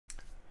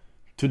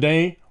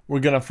Today, we're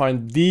gonna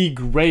find the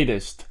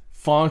greatest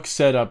funk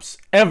setups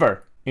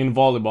ever in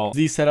volleyball.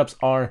 These setups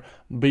are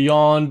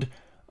beyond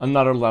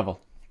another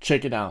level.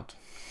 Check it out.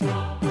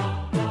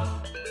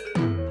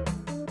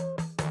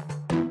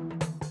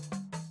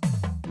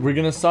 We're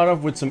gonna start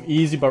off with some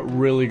easy but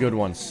really good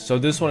ones. So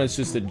this one is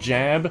just a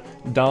jab,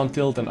 down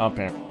tilt, and up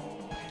air.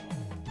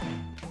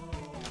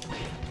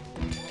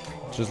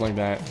 Just like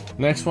that.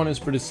 Next one is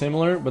pretty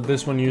similar, but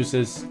this one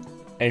uses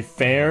a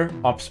fair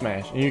up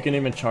smash, and you can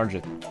even charge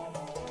it.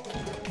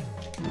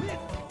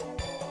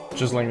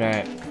 Just like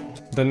that.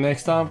 Then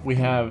next up, we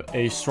have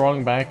a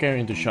strong back air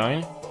into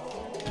shine.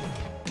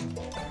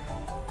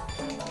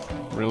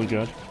 Really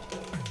good.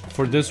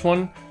 For this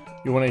one,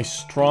 you want a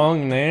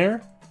strong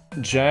nair,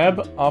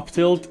 jab, up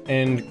tilt,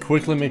 and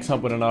quickly mix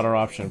up with another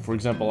option. For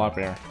example, up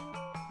air.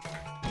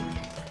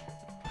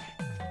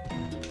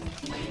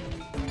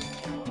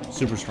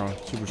 Super strong,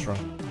 super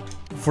strong.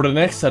 For the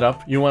next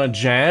setup, you want a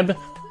jab,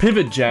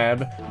 pivot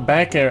jab,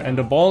 back air, and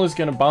the ball is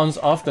gonna bounce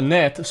off the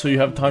net, so you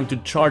have time to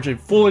charge a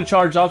fully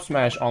charged up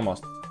smash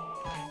almost.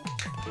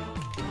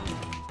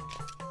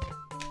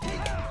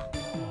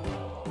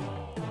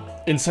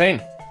 Insane.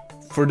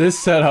 For this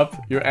setup,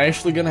 you're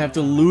actually gonna have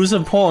to lose a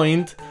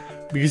point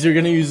because you're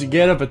gonna use a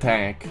get up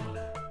attack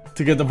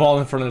to get the ball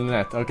in front of the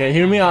net. Okay,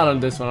 hear me out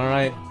on this one,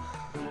 alright?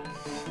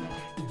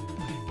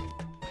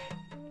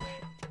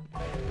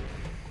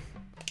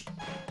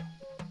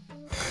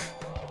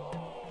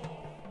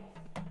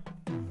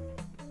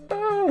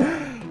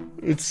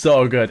 It's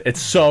so good. It's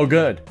so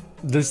good.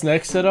 This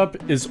next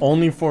setup is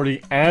only for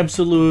the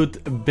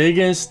absolute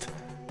biggest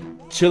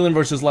chillin'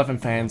 versus Leffen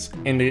fans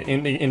in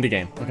the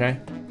game, okay?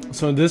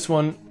 So in this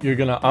one, you're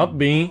gonna up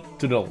B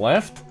to the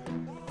left,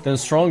 then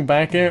strong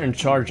back air and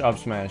charge up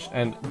smash,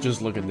 and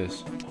just look at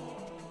this.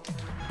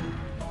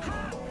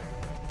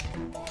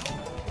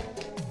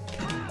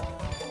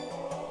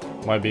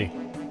 YB.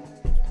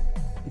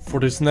 For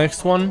this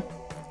next one,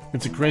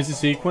 it's a crazy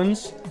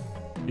sequence.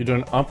 You do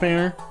an up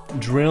air,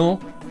 drill,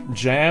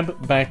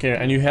 jab, back air,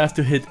 and you have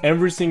to hit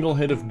every single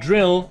hit of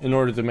drill in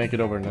order to make it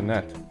over the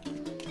net.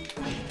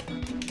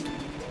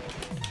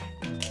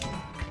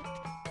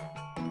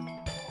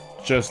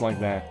 Just like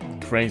that.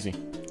 Crazy.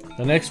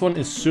 The next one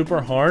is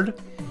super hard,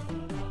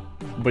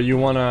 but you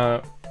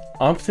wanna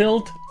up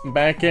tilt,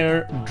 back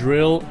air,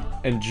 drill,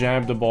 and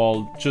jab the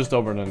ball just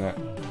over the net.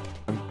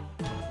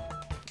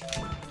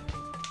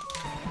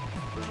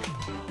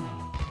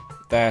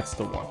 That's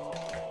the one.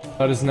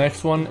 Now this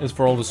next one is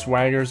for all the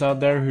swaggers out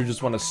there who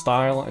just want to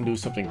style and do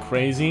something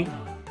crazy.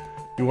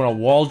 You want a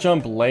wall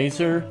jump,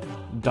 laser,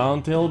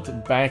 down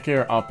tilt, back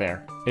air, up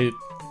air.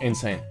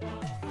 Insane.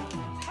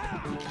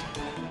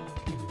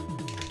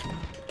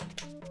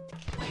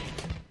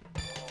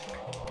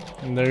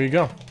 And there you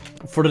go.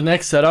 For the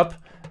next setup,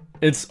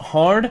 it's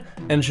hard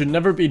and should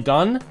never be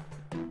done,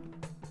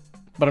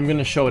 but I'm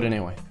gonna show it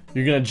anyway.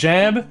 You're gonna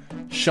jab,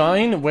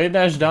 shine, wave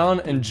dash down,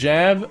 and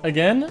jab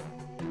again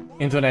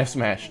into an F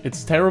smash.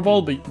 It's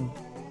terrible,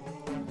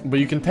 but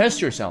you can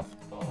test yourself.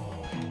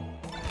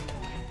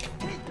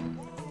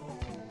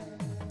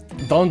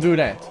 Don't do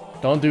that.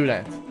 Don't do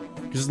that.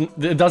 Because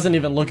it doesn't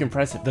even look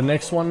impressive. The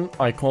next one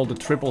I call the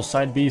triple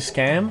side B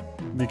scam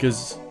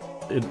because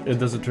it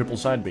does a triple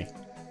side B.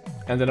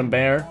 And then a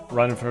bear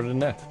right in front of the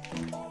net.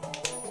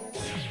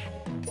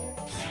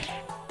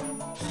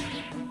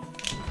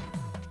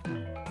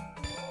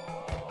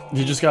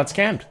 You just got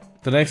scammed.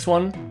 The next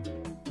one,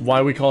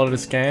 why we call it a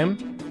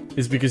scam,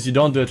 is because you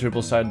don't do a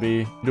triple side B.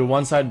 You do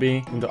one side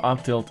B into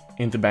up tilt,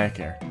 into back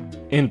air,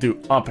 into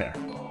up air.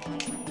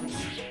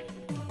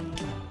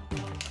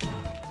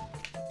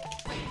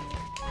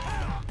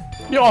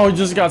 Yo, you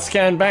just got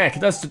scammed back.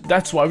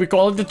 That's why we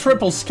call it the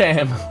triple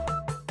scam.